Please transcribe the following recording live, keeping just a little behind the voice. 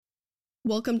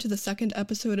Welcome to the second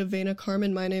episode of Vena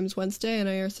Carmen. My name's Wednesday, and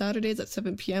I air Saturdays at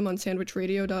 7 p.m. on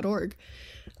sandwichradio.org.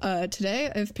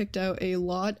 Today, I've picked out a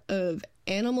lot of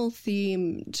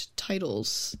animal-themed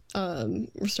titles.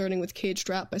 We're starting with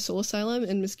Caged Rat by Soul Asylum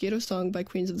and Mosquito Song by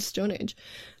Queens of the Stone Age.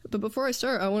 But before I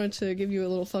start, I wanted to give you a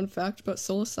little fun fact about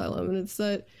Soul Asylum, and it's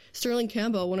that Sterling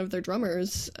Campbell, one of their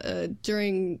drummers,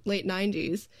 during late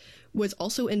 90s, was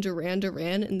also in Duran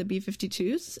Duran in the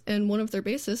B-52s, and one of their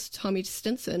bassists, Tommy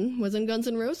Stinson, was in Guns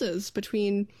N' Roses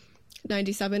between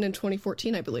 97 and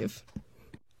 2014, I believe.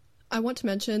 I want to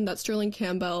mention that Sterling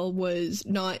Campbell was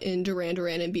not in Duran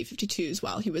Duran and B-52s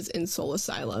while he was in Soul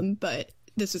Asylum, but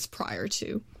this is prior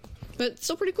to. But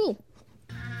still pretty cool.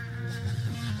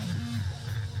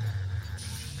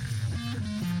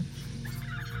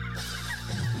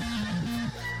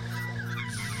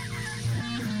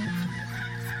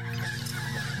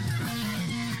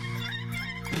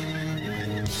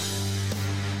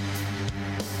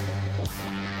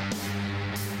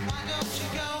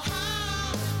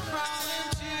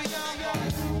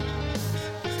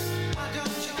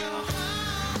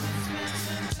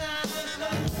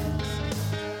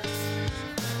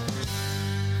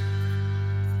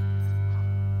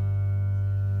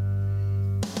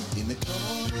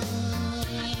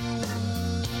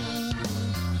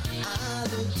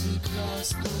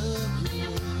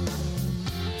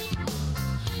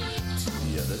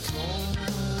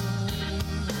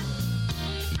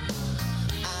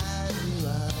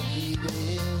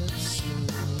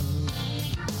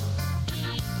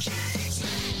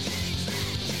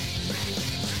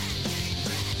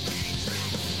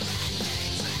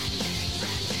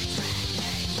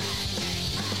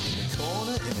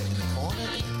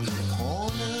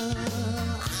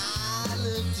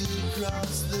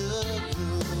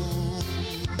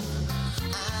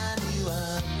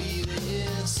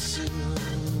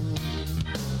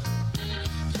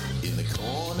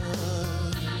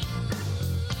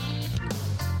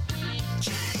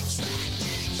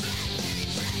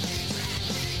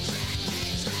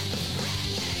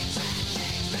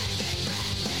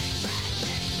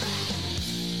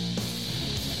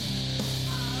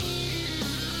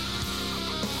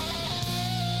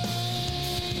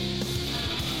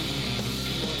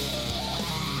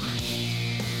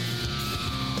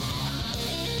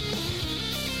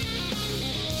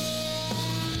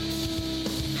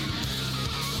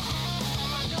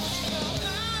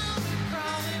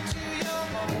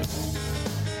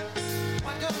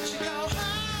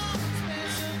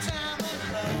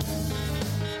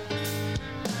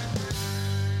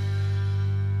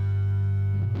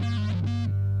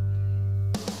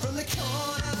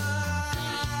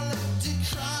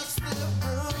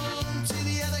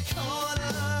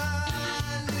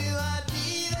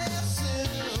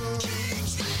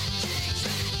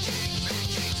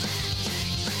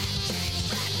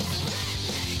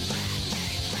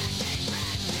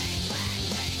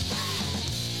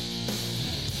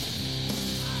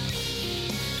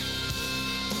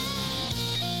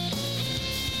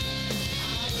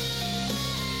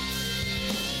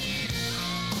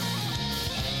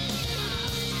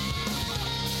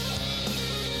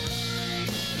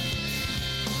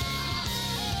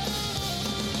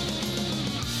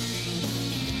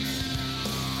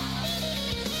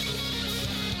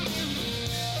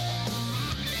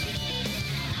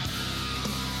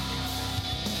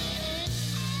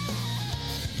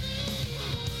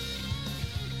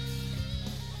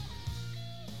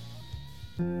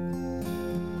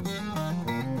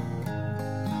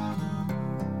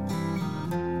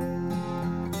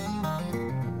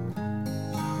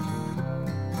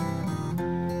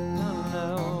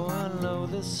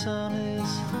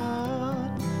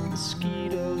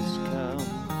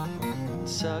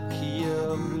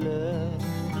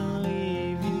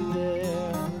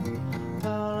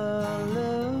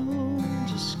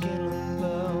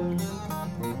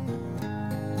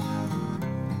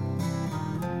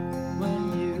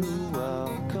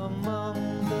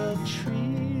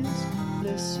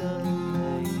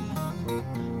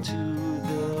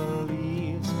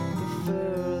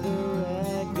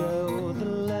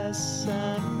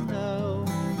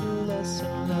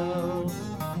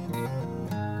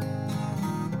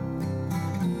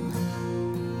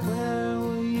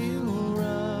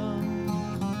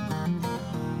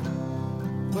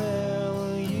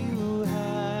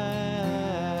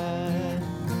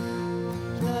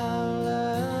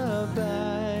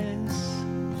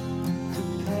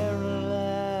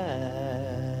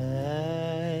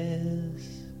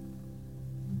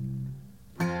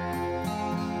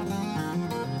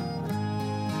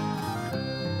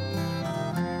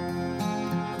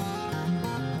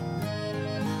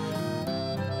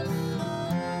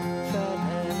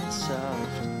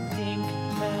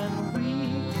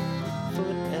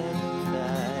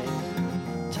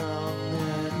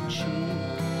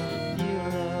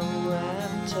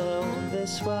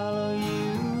 swallow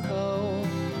you whole,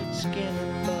 skin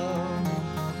and bone.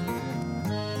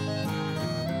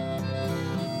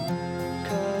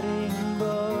 Cutting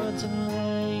boards and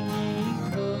hanging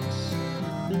hooks,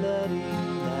 bloody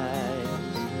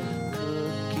lives,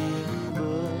 cooking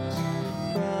books,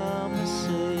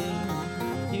 promising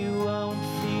you won't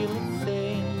feel a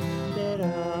thing at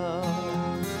all.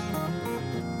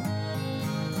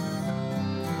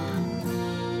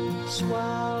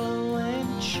 Swallow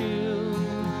and chew,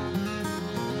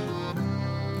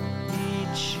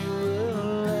 eat you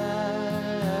alive.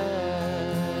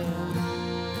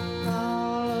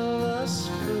 All of us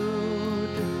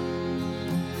food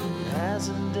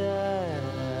hasn't died,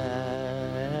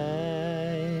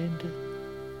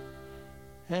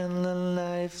 and the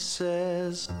knife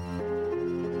says,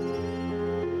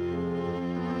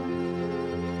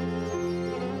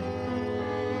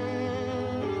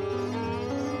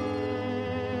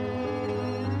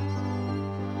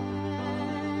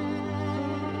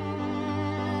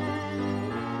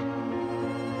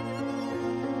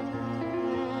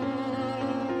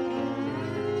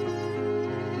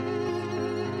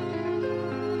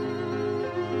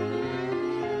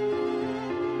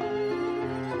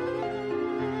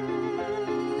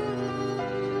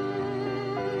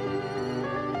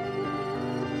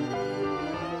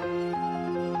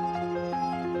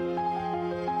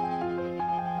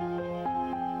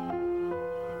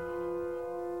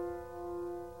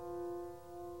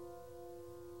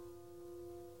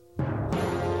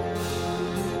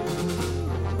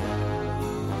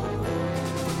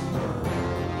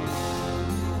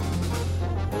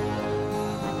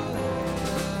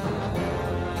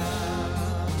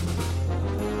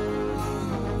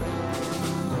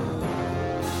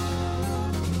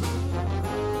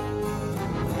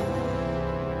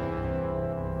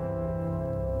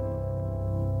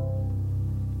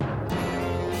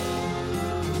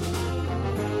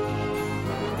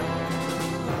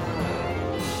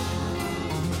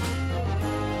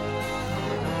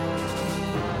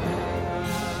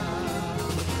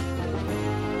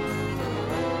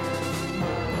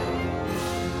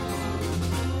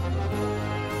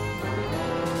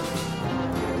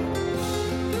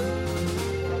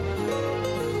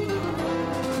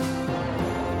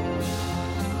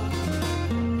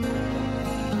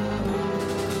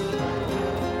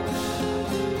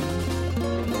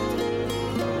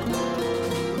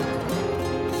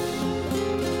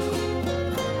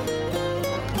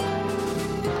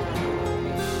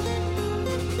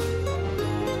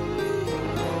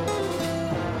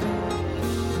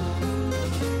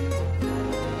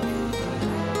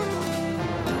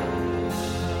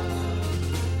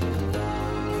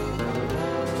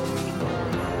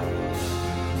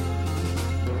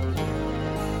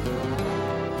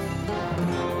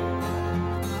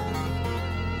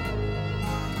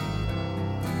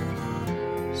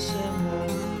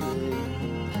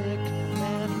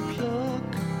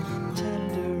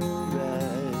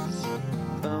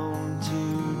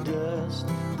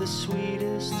 the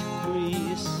sweetest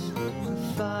grease, the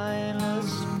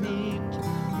finest meat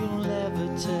you'll ever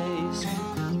taste.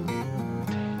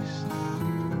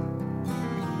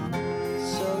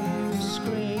 So you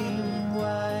scream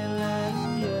while and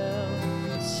yell,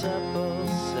 supple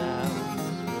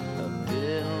sounds, a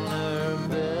bitter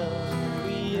bell.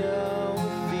 We all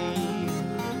feed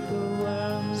the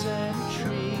worms and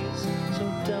trees, so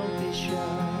don't be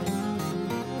shy.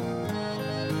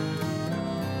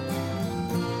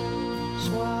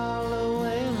 Swallow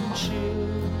and chew,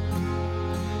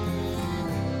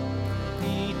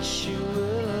 eat you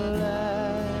alive.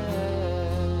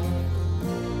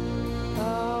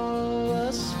 All of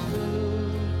us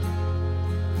food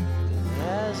that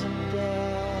hasn't died.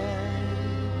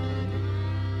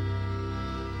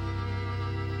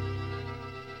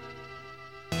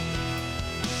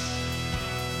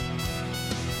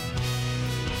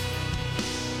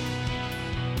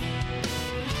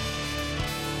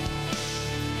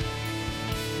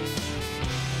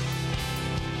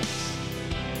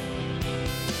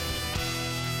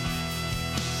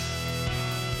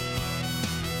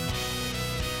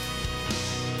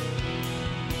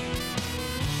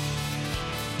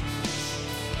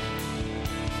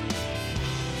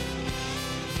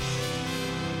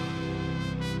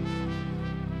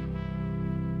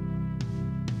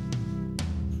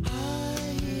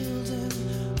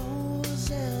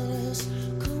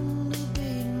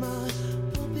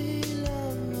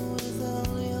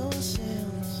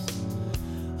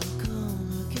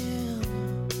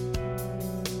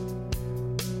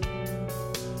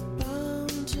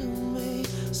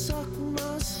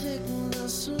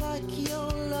 Like your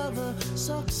lover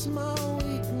sucks my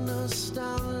weakness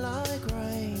down like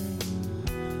rain.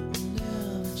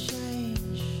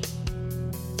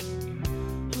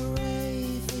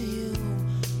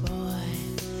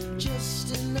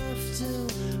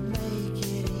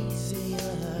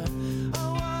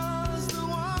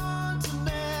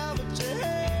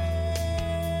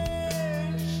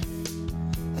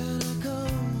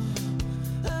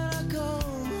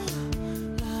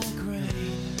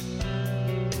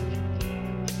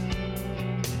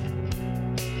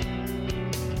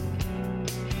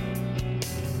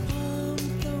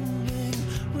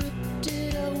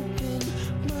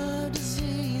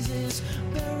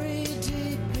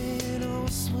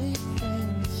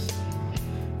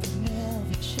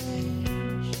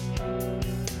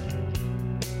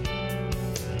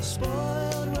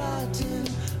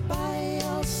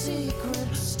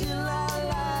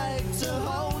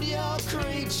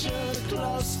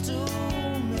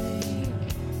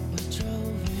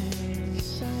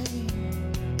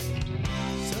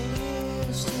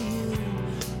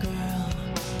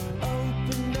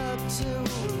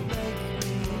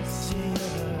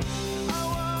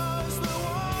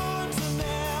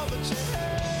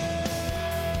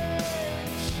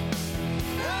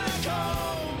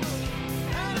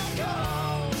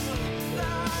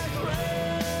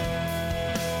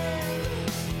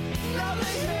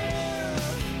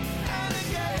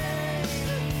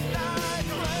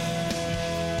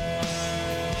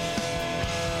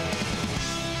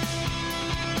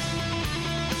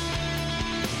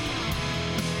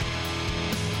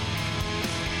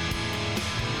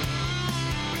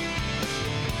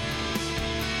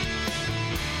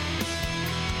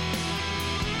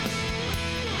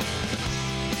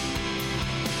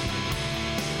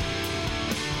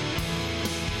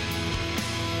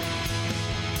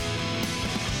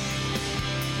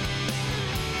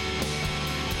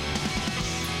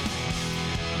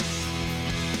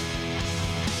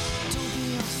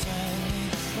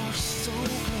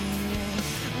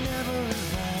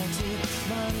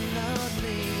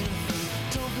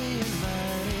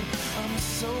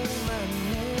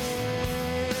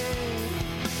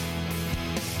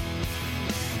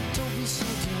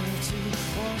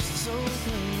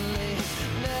 lately.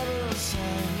 Never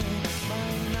unsigned me,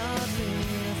 might not be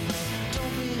a thing.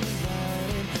 Don't be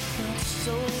invited, not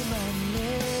so many.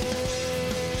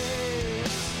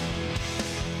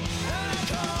 And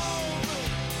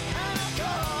I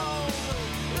come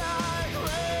like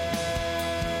rain.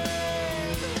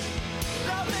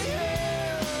 Love me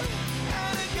here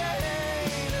and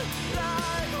again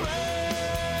like rain.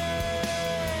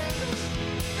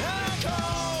 And I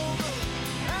come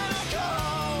like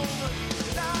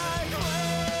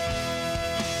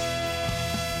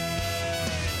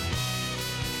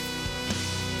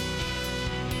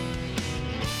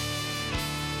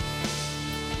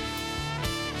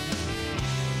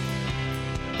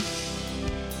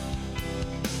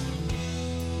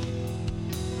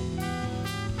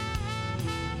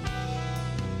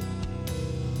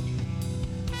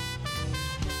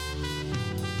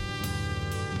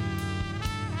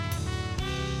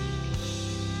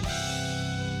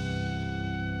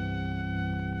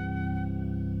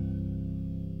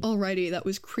Alrighty, that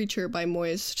was Creature by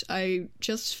Moist. I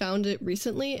just found it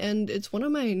recently, and it's one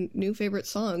of my new favorite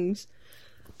songs.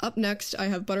 Up next, I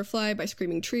have Butterfly by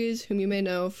Screaming Trees, whom you may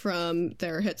know from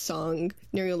their hit song,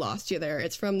 Near You Lost You There.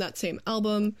 It's from that same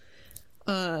album.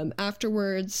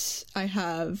 Afterwards, I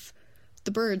have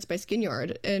The Birds by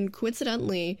Skinyard, and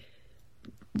coincidentally,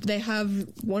 they have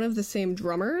one of the same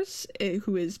drummers,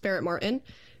 who is Barrett Martin.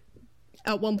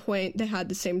 At one point, they had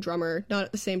the same drummer, not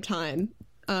at the same time.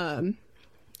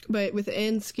 But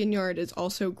within Skinyard is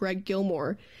also Greg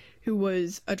Gilmore, who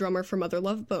was a drummer for Mother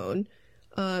Love Bone.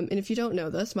 And if you don't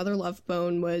know this, Mother Love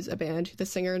Bone was a band. The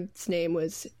singer's name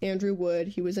was Andrew Wood.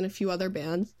 He was in a few other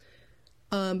bands.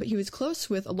 But he was close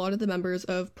with a lot of the members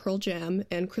of Pearl Jam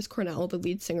and Chris Cornell, the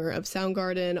lead singer of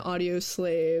Soundgarden,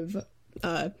 Audioslave,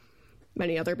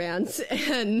 many other bands.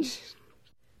 And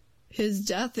his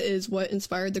death is what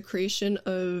inspired the creation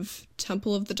of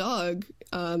Temple of the Dog,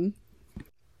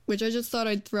 which I just thought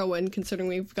I'd throw in, considering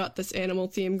we've got this animal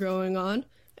theme going on.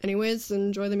 Anyways,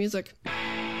 enjoy the music.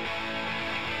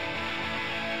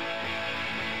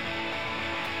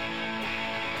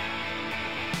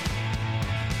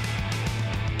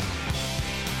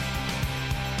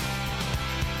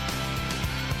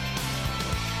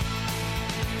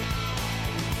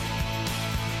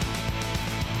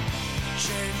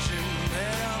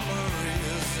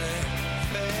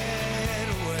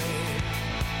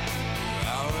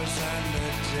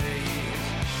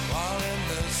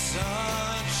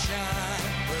 sunshine,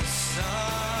 the sun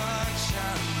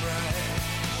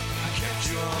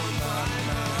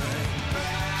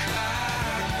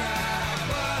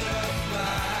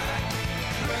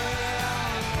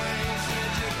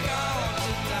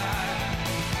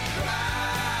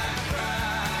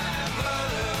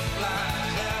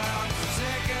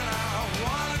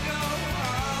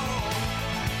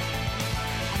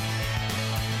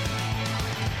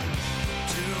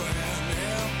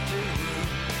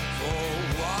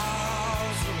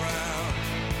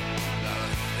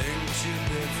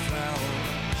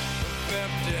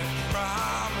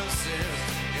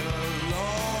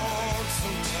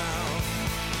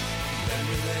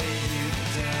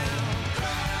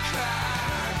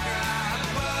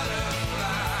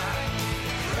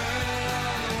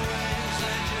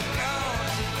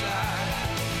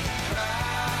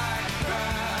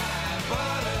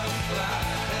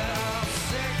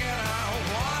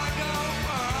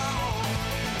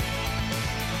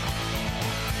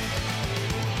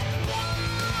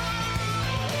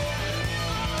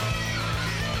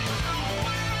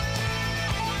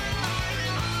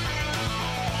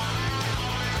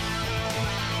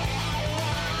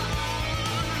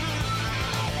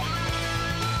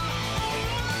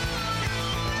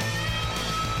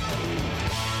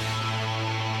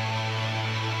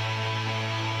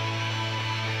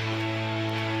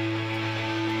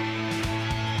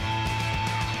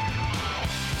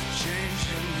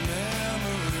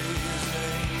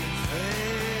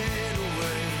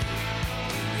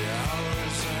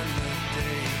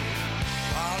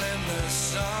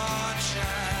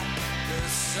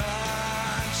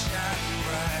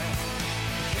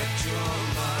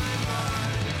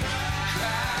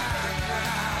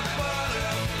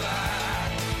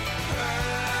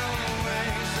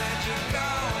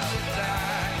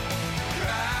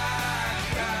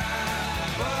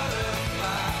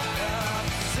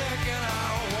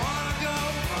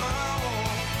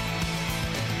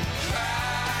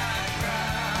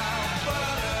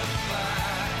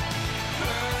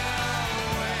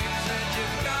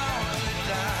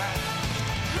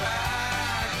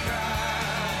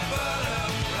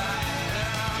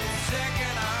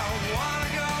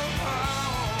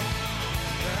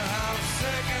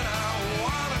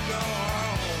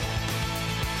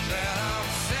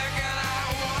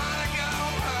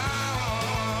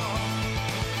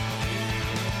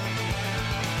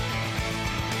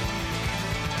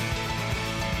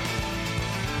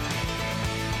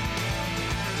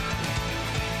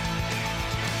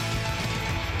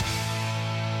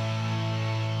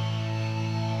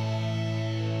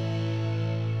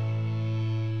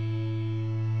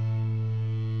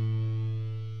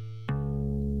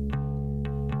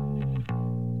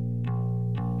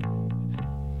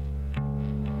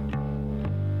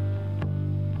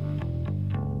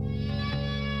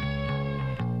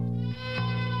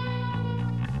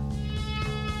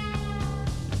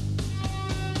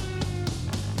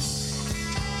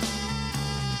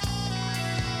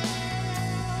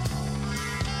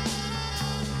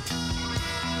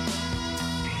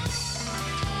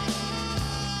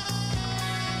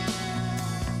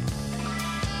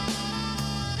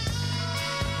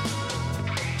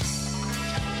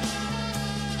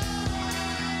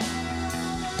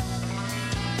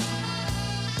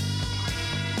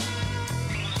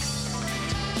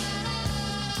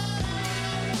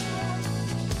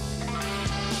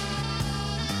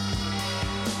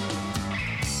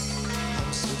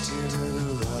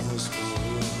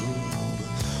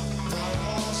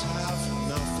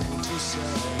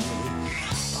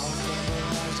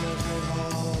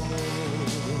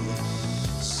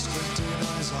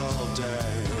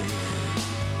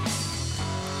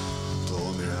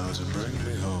bring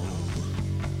me home.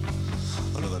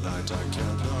 Another night I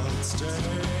cannot stay.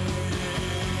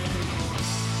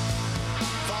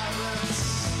 Violence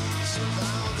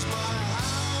surrounds my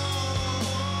house.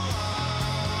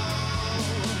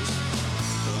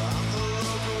 I'm the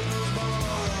local newsboy.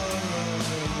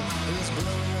 It's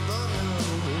blowing the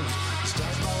news.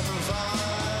 Stands by the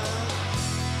fire.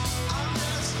 I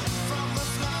miss from the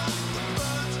flood. The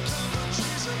birds cover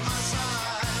trees at my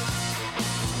side.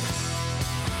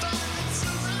 Violence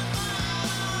surrounds my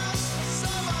house.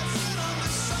 So I sit on the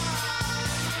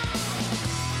side.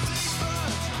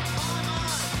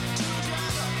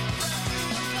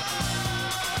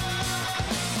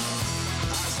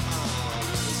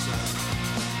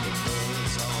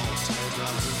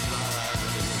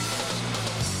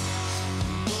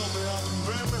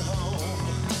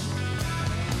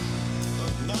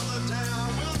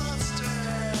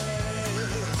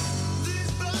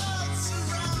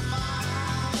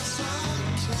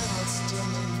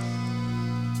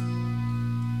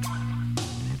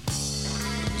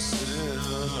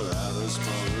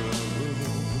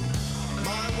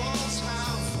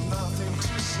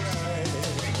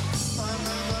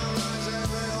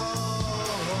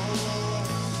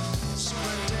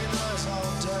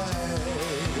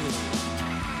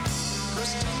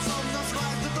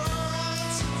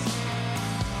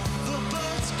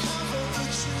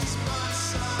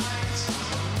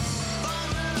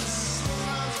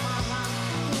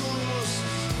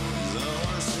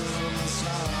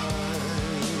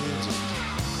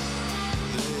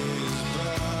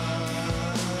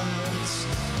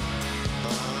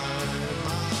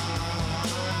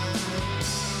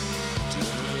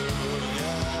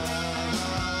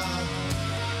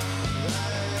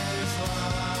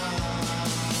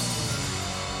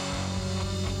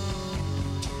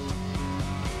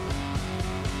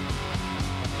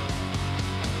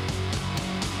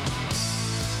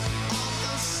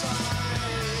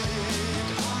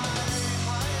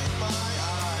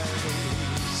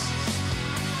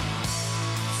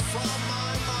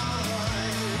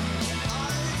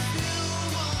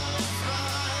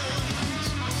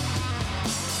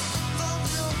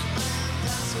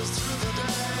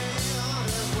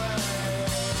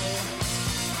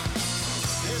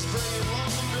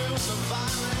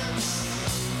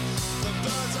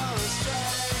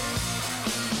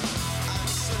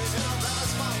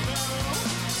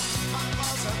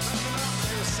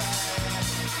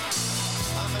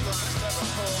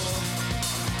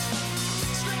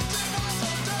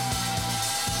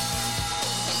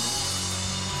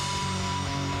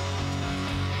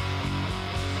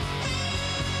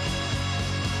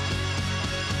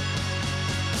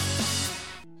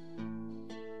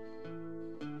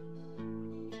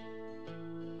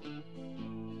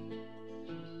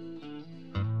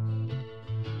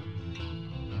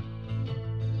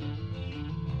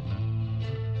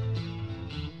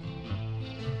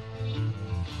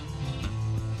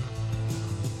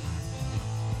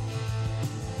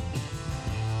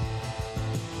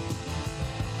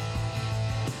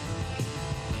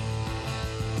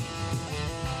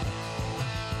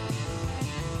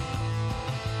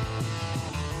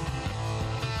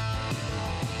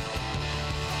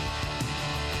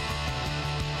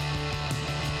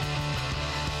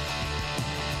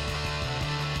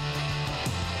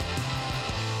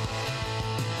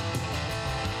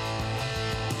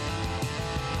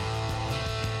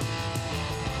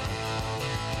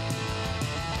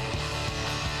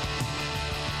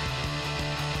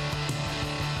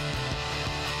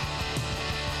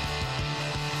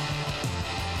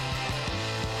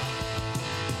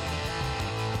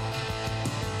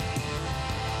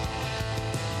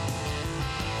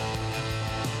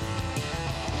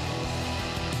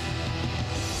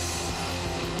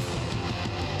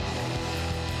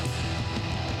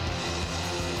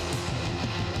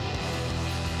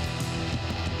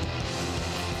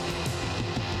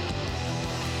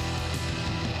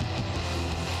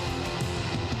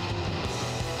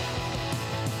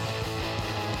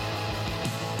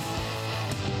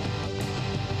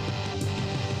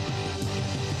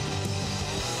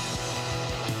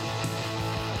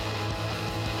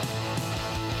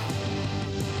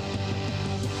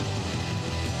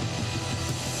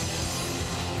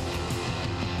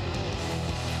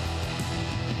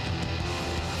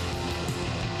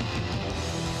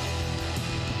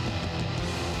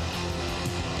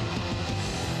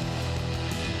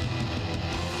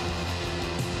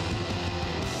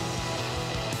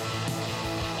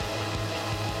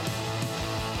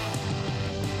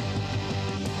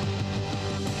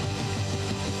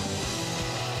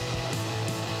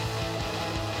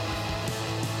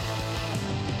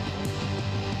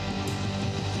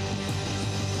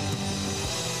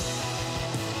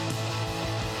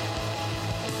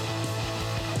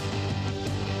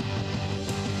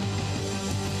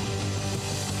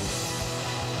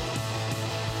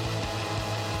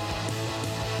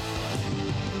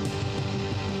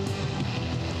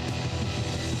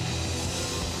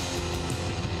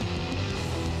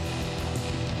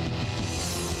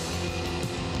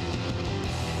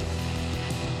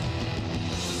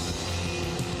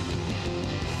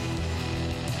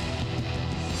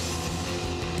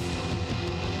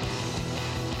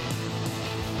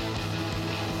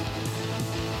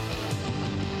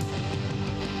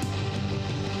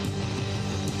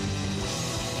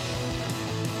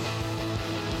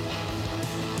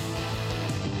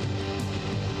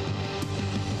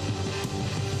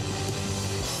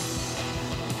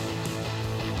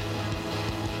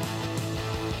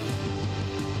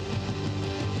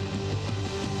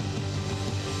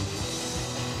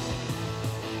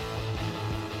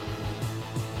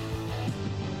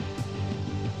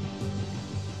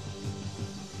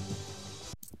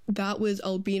 that was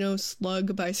Albino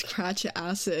Slug by Scratch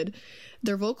Acid.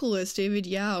 Their vocalist, David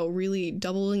Yao, really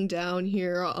doubling down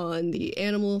here on the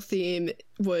animal theme,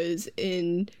 was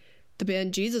in the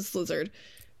band Jesus Lizard.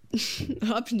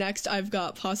 Up next, I've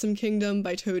got Possum Kingdom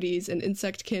by Toadies and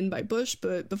Insectkin by Bush,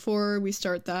 but before we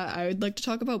start that, I would like to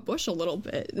talk about Bush a little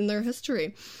bit and their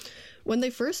history. When they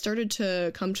first started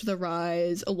to come to the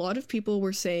rise, a lot of people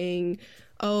were saying,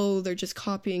 oh, they're just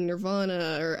copying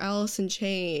Nirvana or Alice in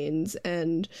Chains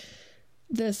and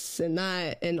this and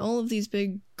that and all of these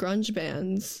big grunge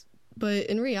bands. But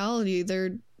in reality,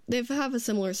 they have a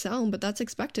similar sound, but that's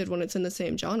expected when it's in the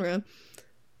same genre.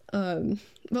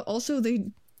 But also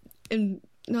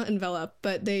not envelop,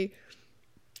 but they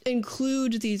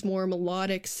include these more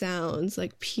melodic sounds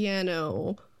like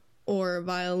piano or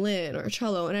violin or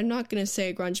cello. And I'm not going to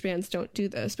say grunge bands don't do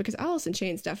this, because Alice in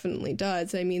Chains definitely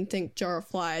does. I mean, think Jar of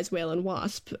Flies, Whale and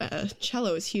Wasp.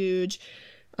 Cello is huge.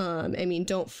 I mean,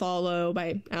 Don't Follow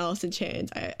by Alice in Chains.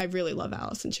 I really love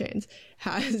Alice in Chains.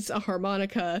 Has a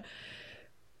harmonica,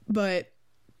 but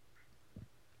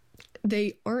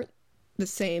they aren't the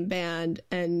same band,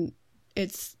 and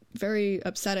it's very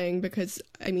upsetting because,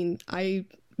 I mean, I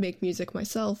make music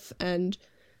myself, and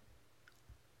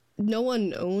no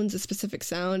one owns a specific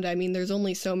sound. I mean, there's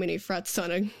only so many frets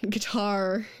on a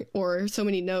guitar or so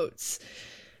many notes,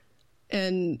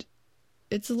 and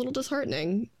it's a little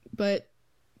disheartening, but,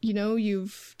 you know,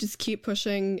 you've just keep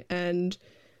pushing, and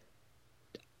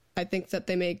I think that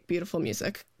they make beautiful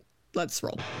music. Let's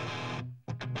roll.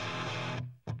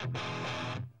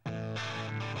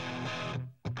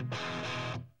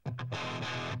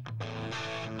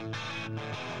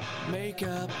 Make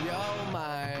up your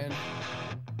mind.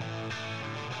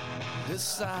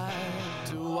 Decide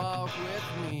to walk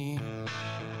with me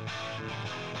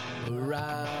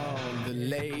around the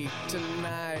lake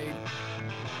tonight.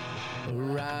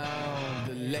 Around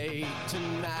the lake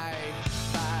tonight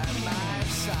by my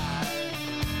side.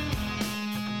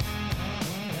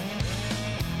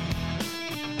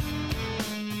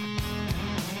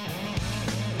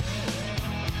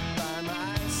 By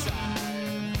my side.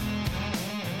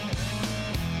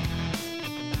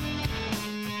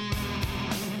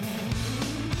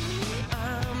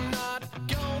 I'm not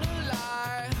gonna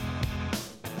lie,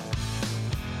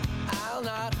 I'll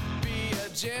not be a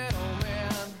gentleman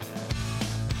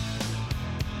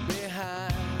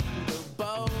behind the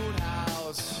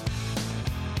boathouse.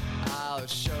 I'll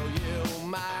show you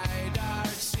my dark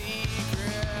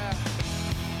secret.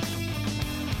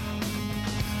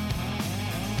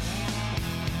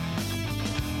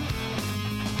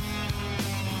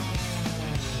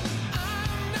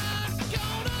 I'm not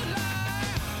gonna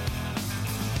lie,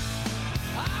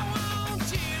 I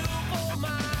want you for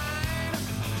mine.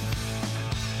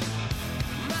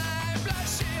 My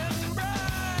blushing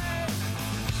bride,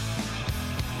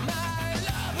 my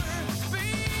lover, be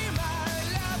my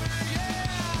lover, yeah.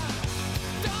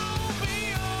 Don't be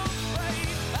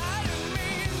afraid, I didn't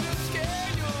mean to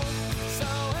scare you. So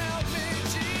help me,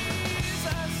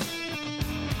 Jesus.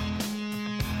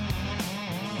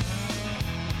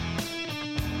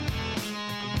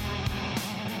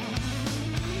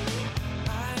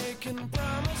 I can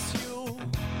promise you,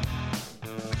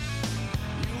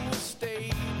 you will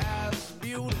stay as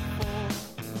beautiful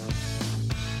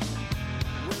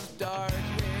with dark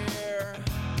hair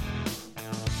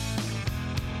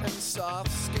and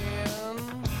soft skin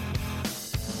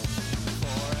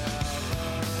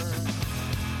forever.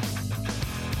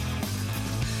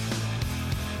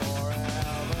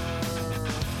 Forever.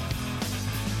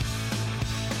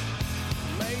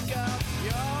 Make up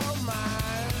your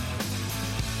mind.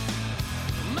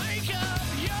 Make up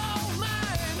your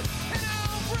mind, and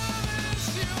I'll promise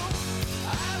you I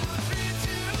will treat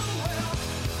you well,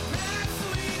 my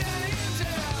sweet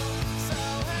angel. So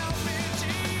help me,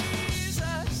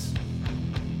 Jesus.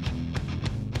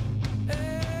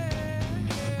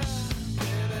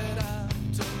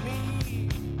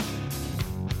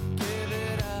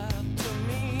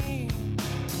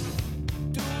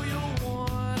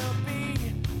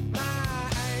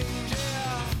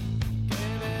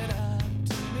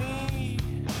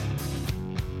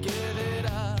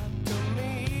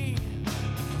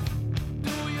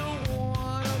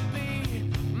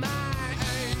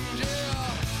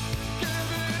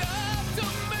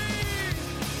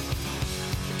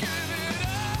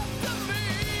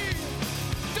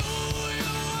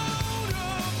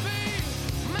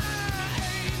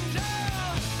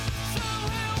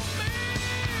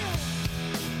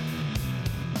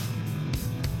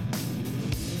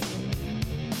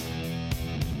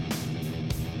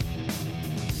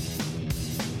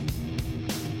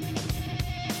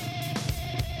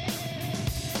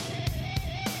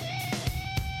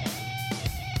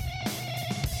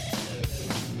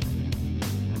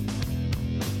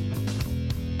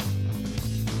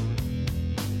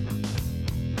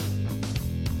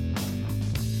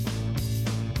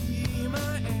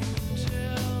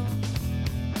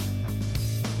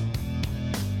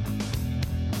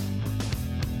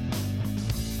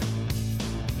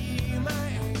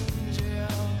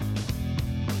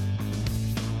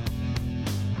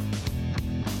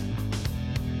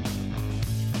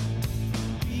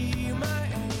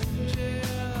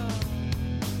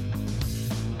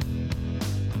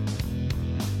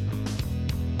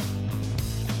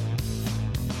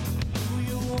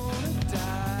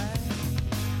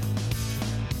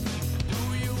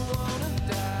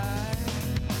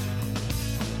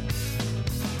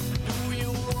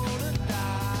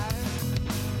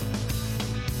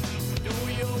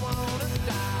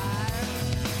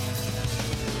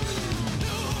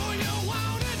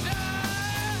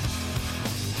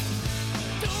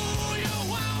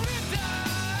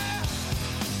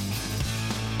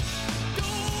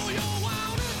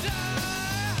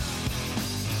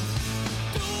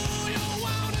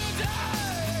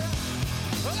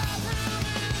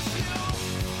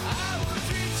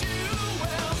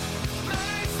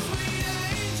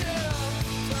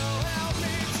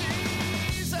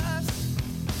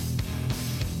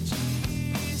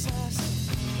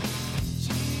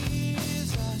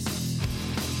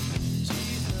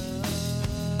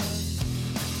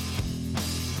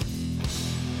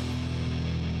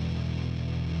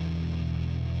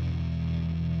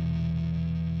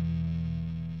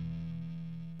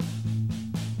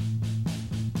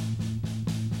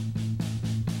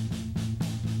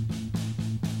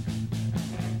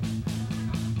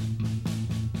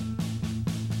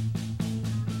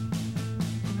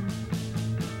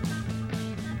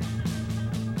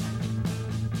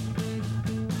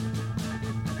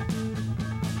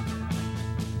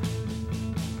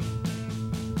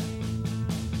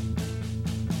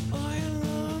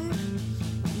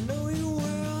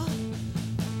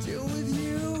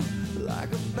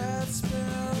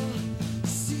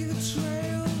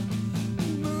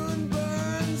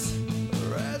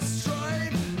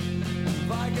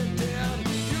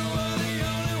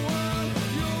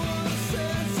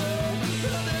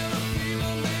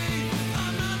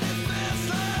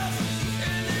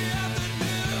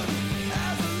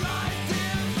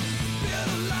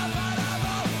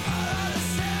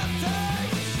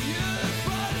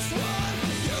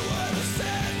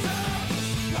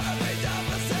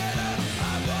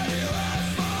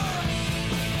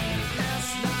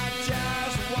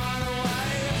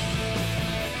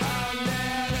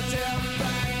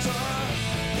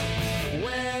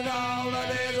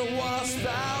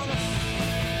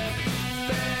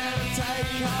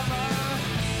 cover.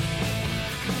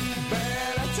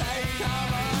 Better take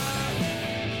cover.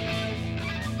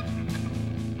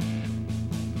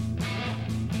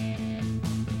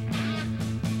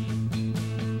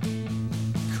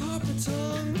 Corporate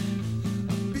tongue,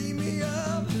 beat me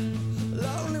up.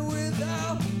 Lonely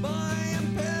without my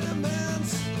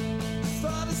impediments.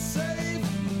 Thought to save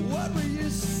what we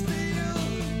used to steal.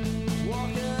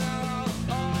 Walking out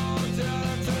all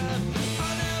downtown. I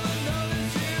never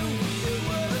noticed you. You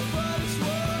were the brightest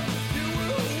one. You were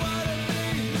who I wanted to be.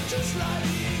 Just like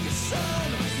the English sun.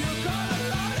 You got a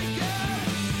lot again.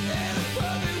 In a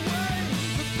perfect way.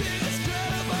 The biggest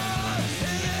credible.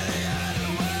 In any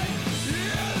other way.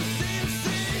 You're the CMC.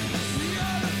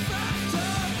 You're the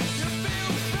factor. You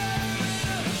feel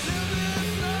better. Living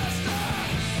faster.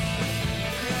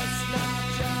 It's not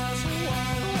just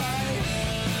one way.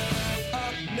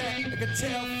 Up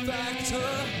negative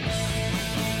factor.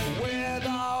 With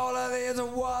all of these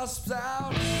wasps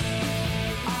out,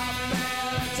 I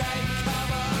better take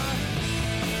cover.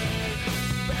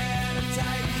 Better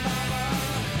take cover.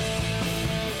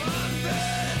 I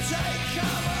better take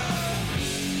cover.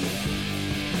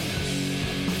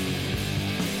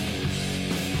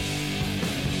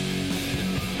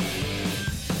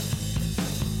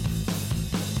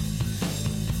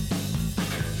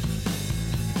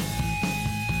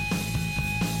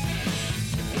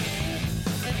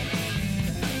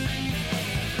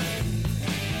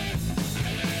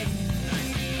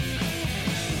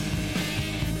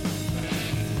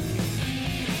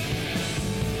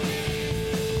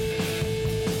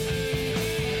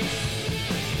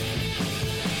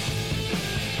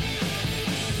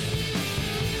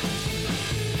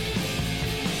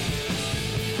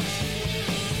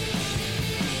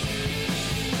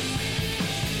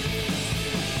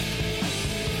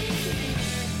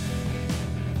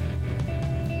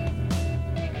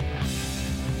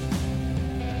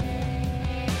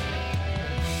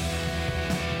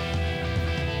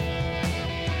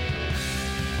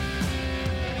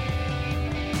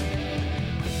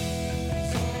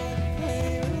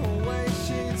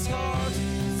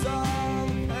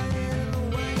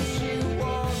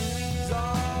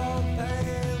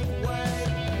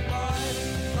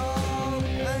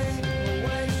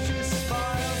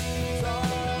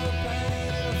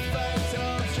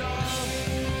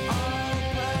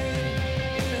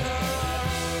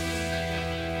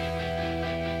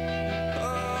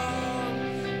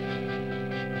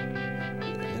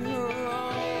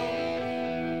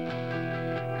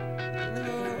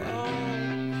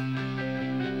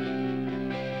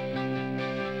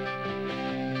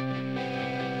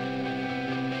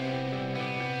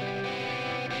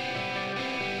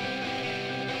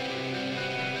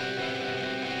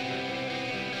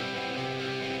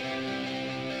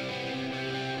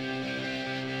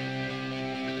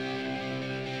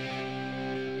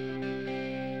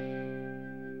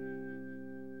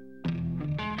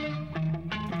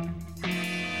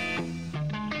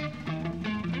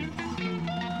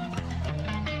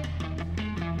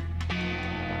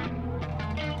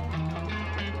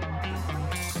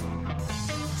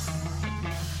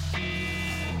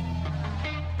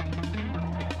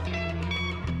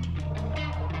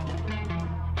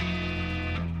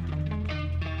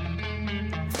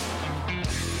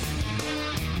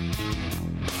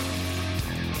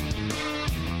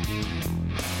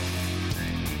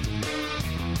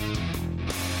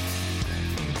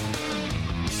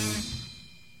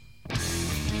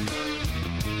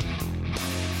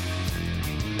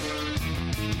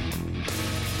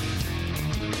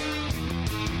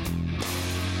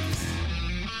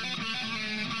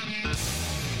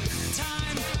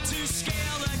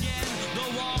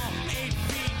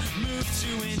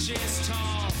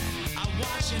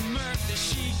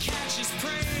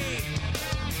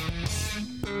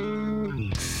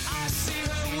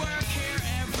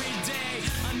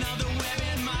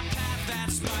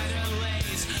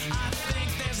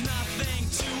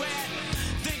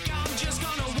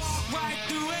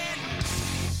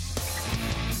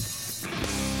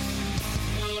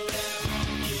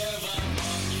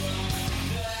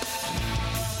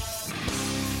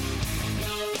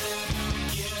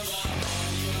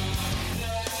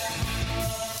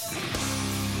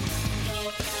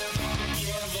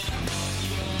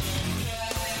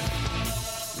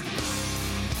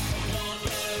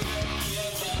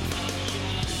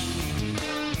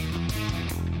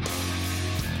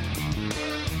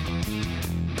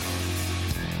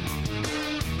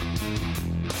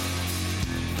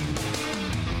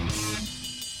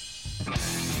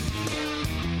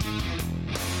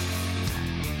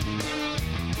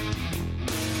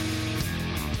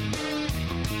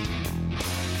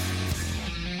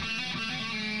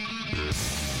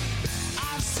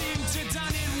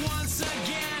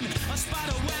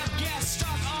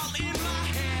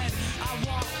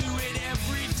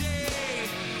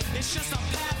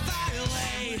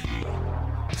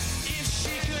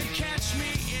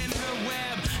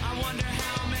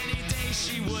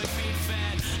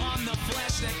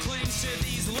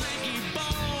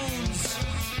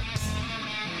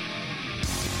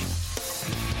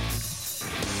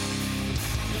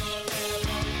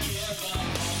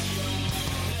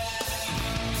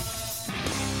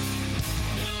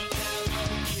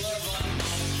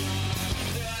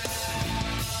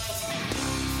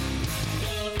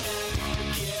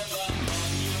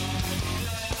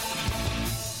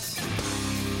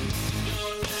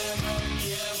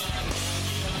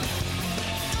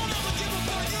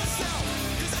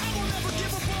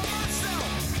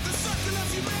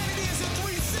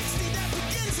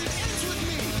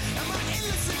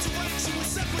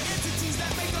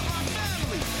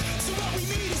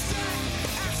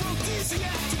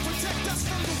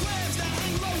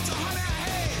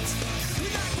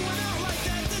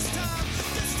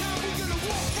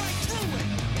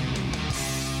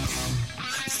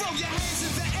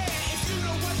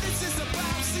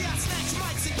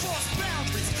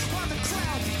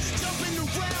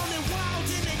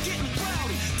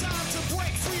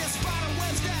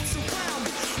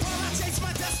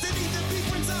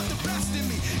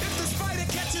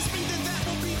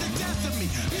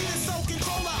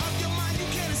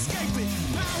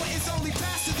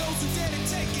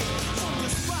 take it from the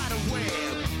spider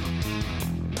web.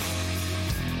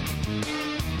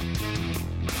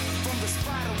 From the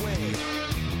spider web.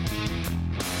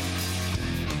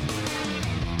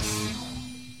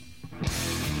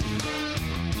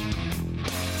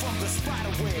 From the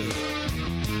spider web.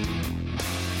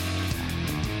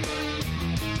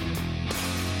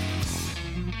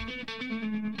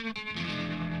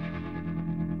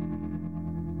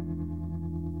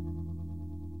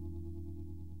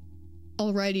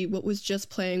 Alrighty, what was just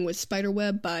playing was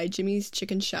Spiderweb by Jimmy's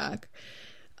Chicken Shack.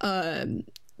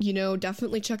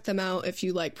 Definitely check them out if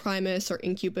you like Primus or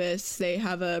Incubus. They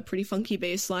have a pretty funky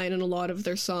bass line in a lot of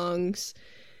their songs.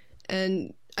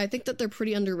 And I think that they're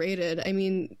pretty underrated. I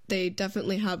mean, they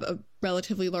definitely have a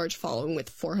relatively large following with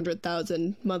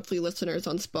 400,000 monthly listeners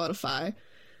on Spotify.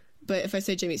 But if I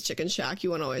say Jimmy's Chicken Shack,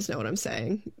 you won't always know what I'm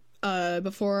saying.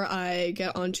 Before I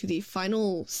get on to the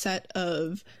final set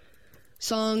of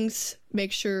songs,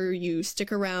 make sure you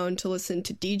stick around to listen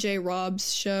to DJ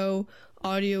Rob's show,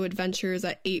 Audio Adventures,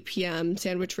 at 8 p.m.,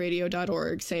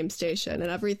 sandwichradio.org, same station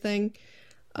and everything.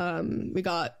 We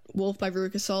got Wolf by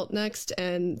Veruca Salt next,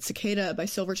 and Cicada by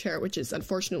Silverchair, which is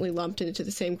unfortunately lumped into the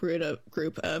same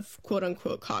group of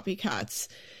quote-unquote copycats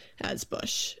as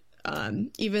Bush.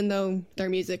 Even though their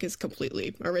music is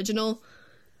completely original.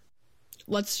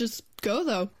 Let's just go,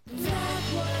 though. That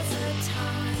was a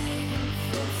time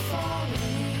for falling.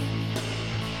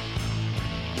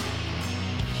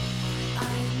 I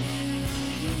knew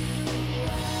you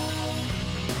well.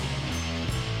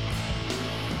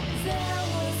 There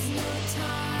was no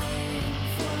time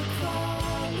for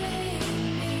calling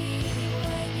me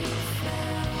when you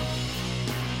fell.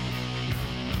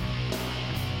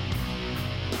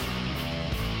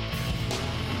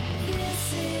 This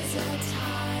is a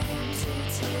time to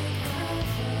take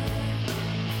cover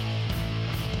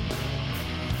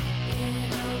in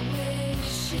a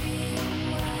wishing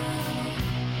well.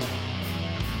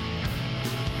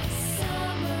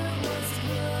 Summer was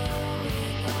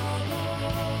blowing all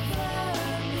over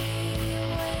me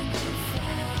when you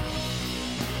fell.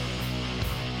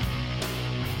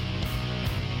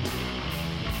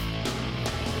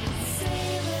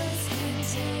 Sailors can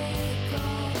take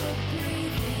all the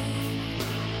breathing.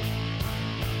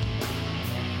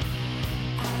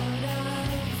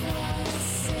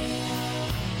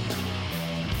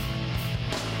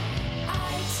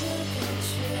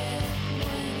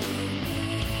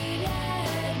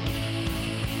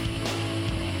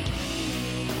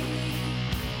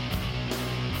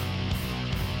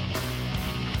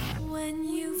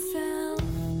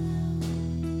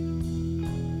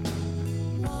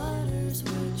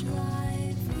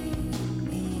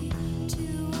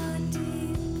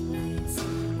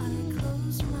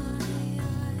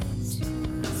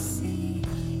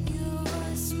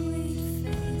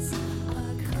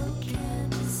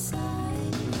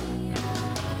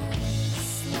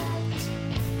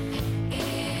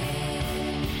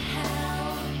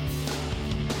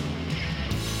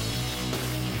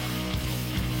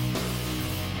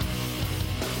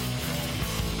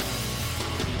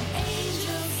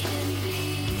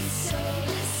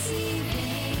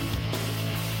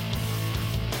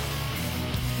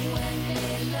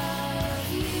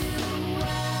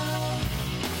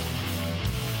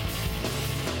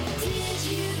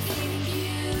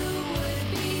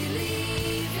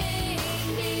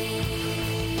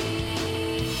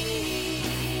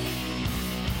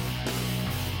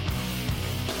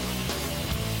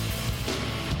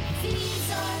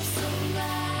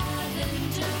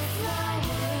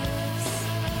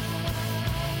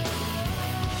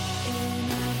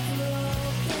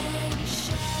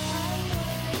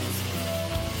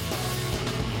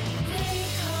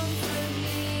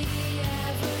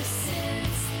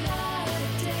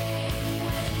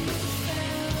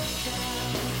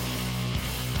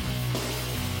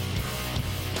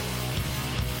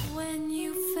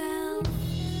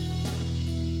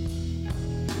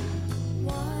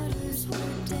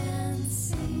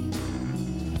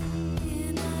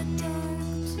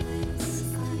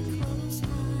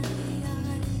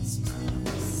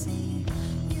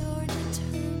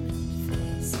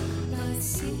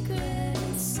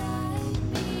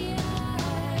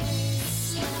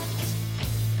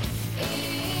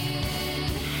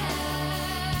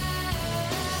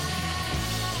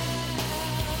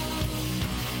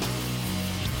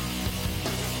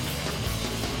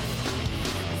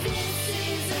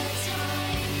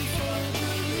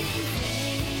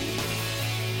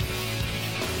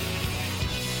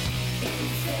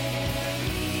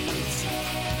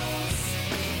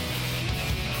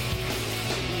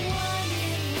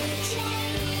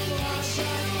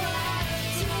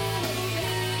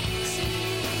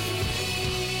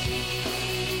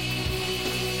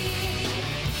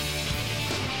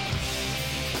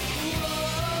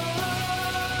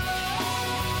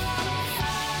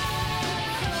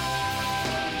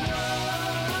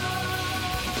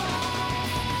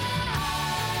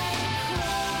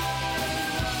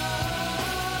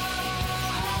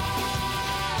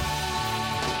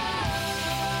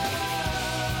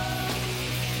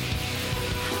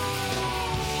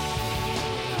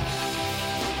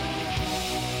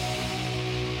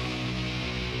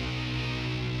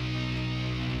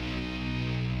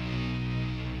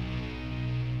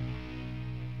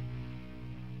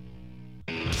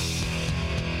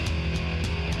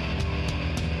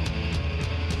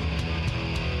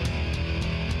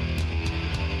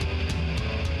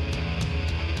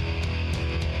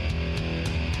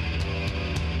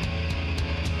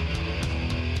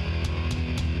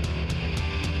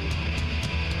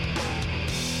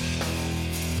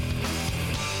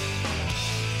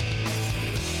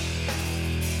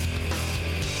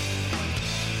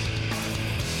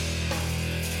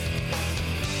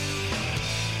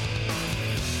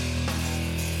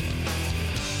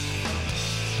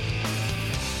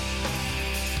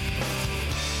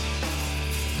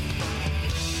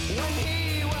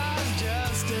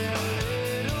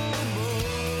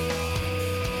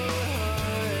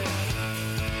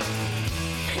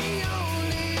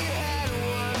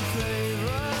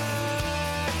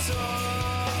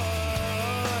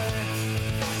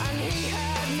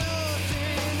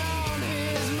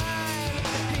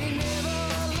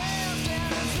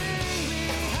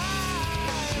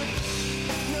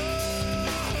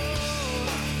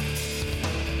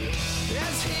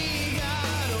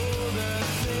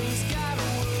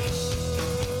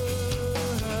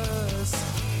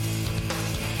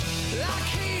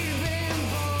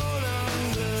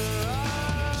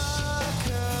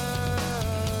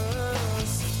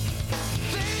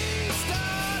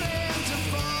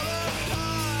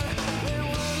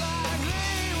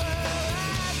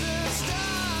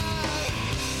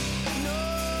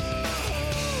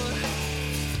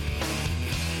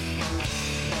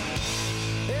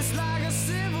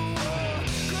 civil war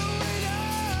growing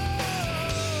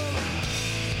up.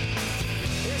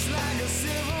 It's like a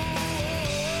civil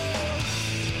war.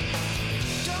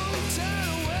 Don't turn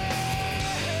away.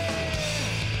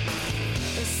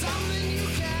 It's something you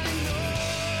can't ignore.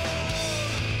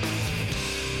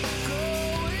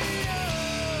 Growing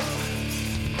up.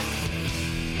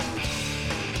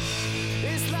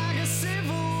 It's like a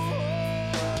civil war.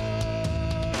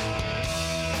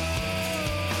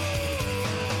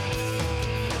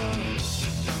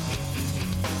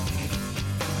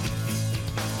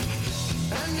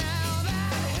 And now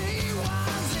that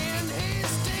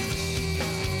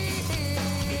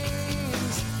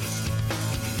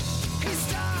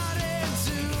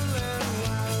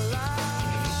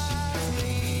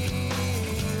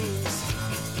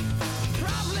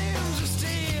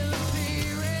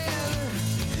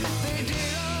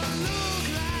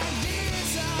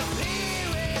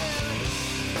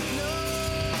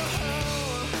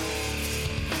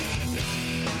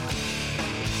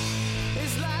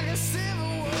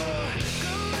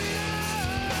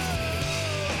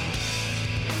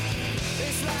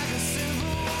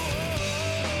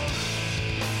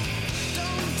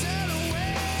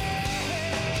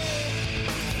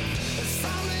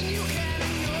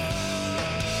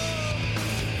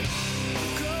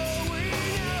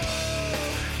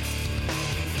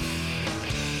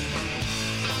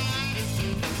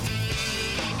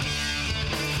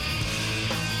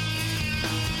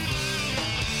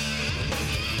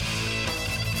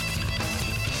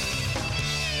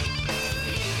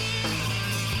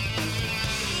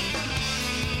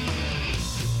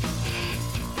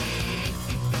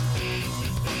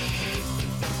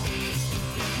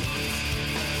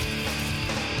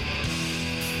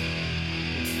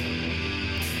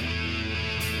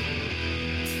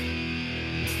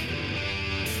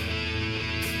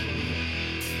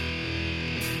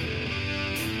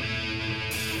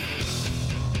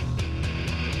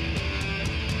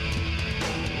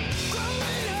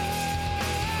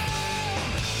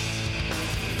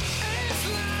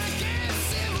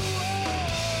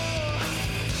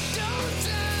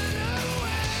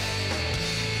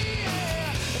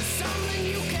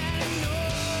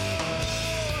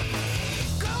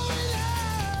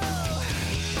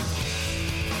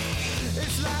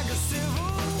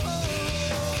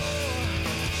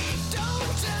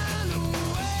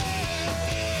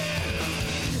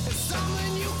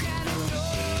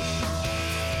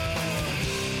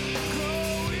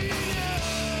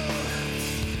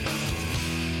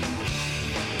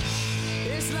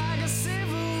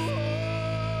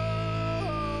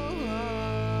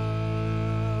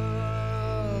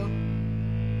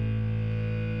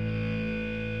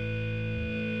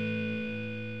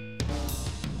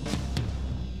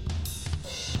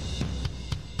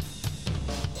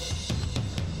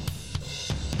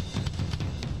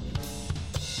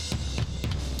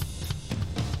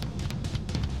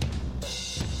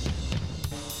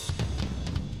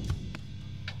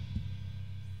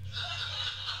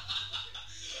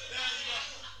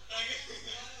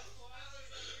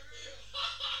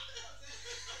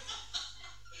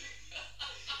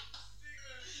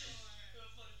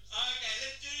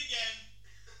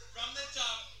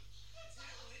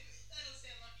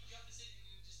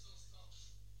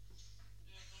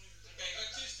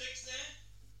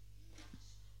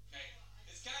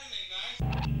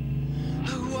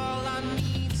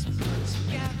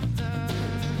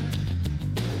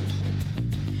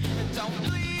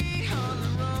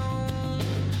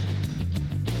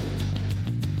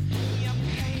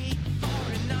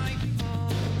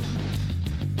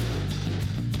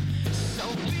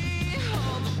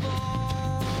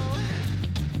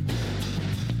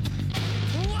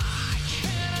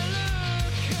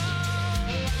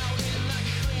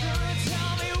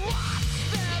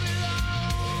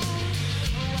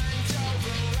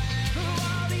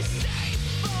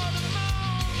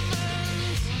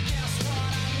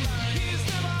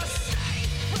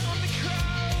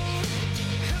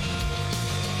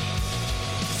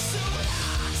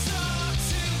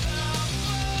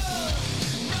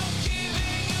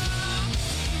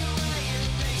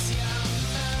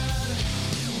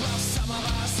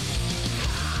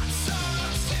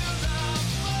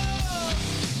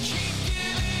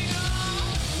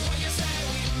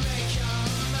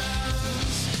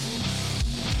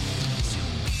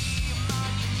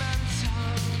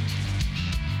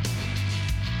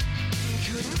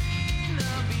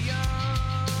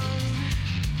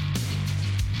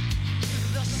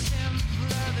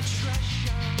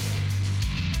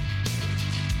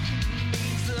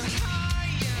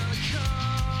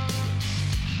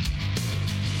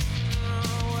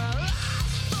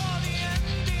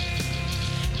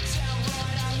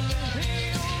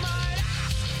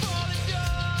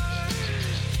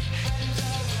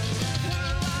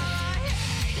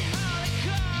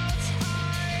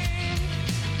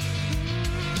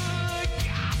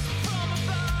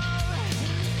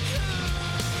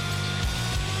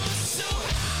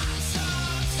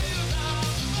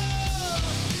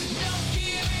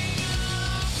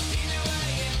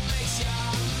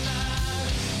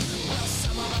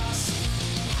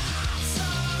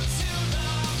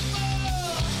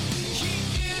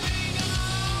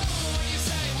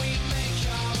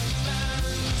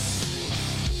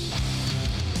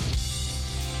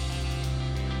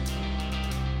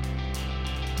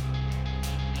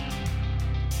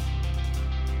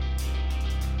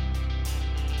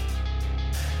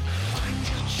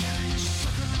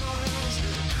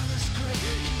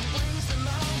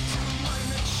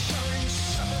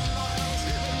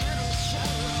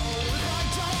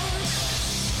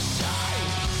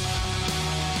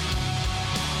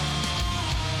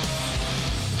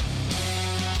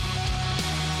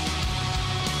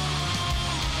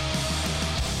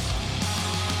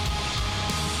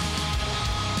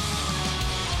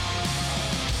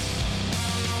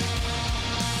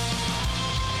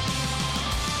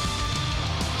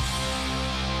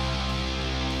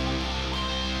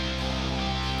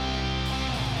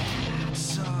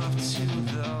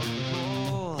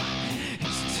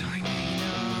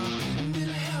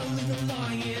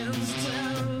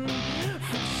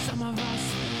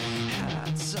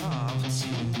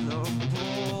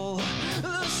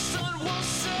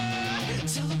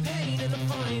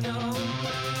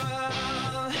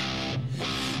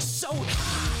So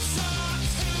hats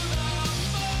off to the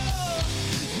moon.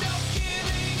 No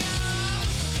giving up.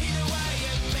 Either way,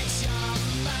 it makes you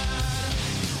mad.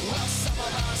 Well, some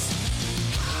of us.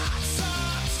 Hats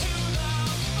off to the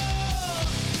moon.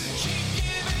 Keep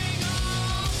giving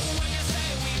up when you say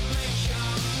we make you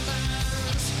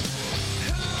mad.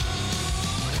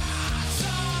 Hats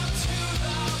off to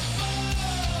the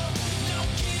moon. No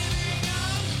giving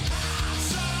up.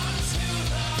 Hats off to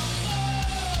the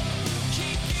moon.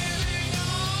 Keep giving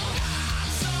up.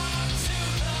 Hats off to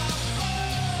the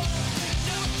moon.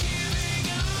 No giving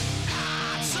up.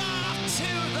 Hats off to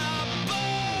the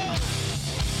moon.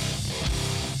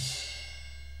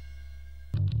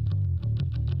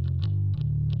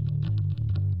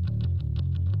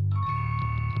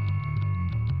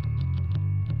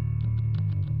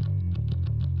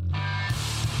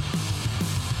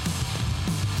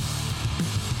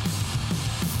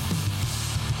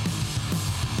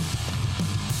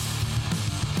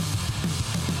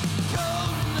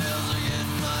 Cold nails are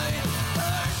getting my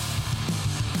hurt.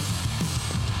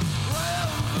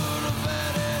 Well, good or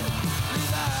bad, it is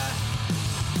that.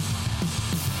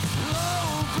 Low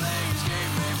plays keep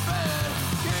me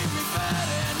fat,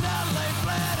 and I lay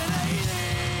flat and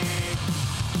easy.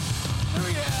 Oh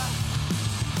yeah,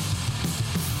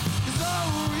 'cause oh,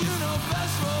 you know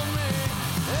best for me.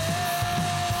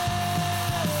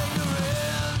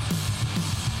 Ignorance.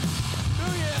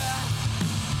 Oh yeah,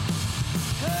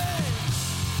 hey.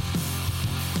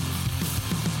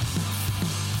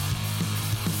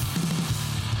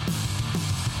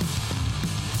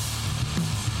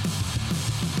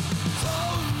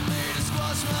 Told me to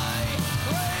squash my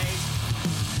rage.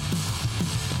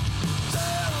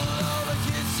 Tell all the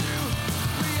kids to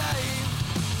behave.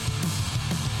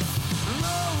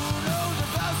 No one knows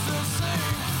about to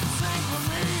sing. Sing for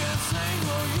me and sing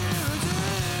for you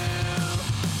too.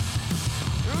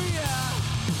 Oh yeah.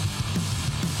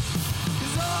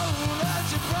 'Cause all that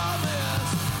you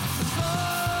promised is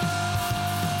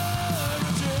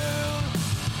never true.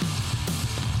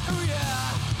 Oh yeah.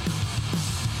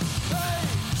 Hey.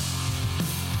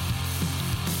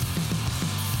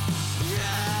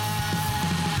 Yeah.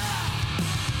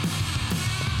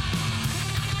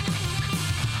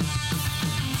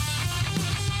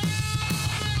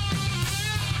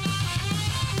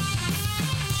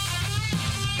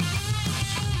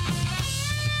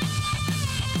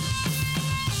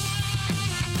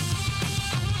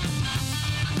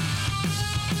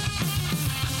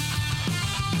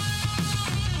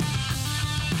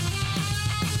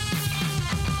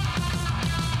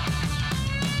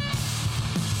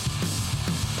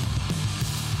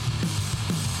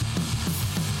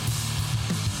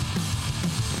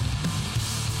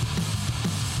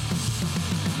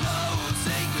 No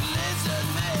secret listen,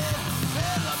 man.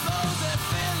 Feel the blows and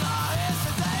feel the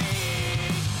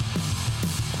hesitate.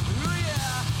 Oh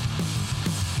yeah.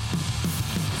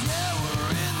 Yeah,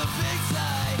 we're in the big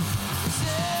side.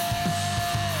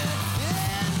 Sad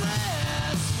and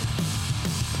rest.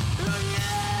 Oh yeah.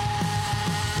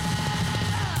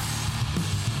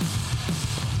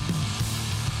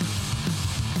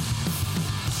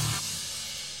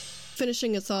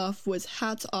 Finishing us off was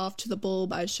Hats Off to the Bull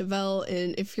by Chevelle,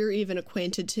 and if you're even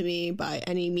acquainted to me by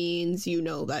any means, you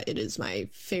know that it is my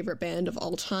favorite band of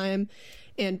all time.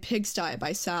 And Pigsty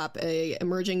by Sap, a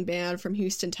emerging band from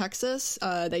Houston, Texas.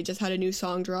 They just had a new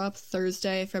song drop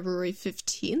Thursday, February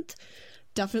 15th.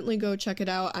 Definitely go check it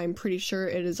out. I'm pretty sure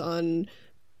it is on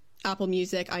Apple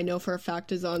Music. I know for a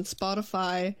fact it's on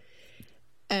Spotify.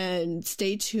 And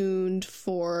stay tuned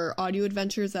for Audio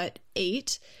Adventures at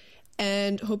 8.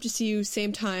 And hope to see you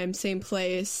same time, same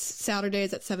place,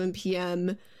 Saturdays at 7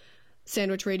 p.m.,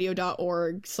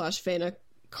 sandwichradio.org/Vena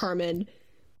Carmen.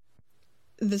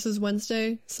 This is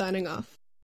Wednesday, signing off.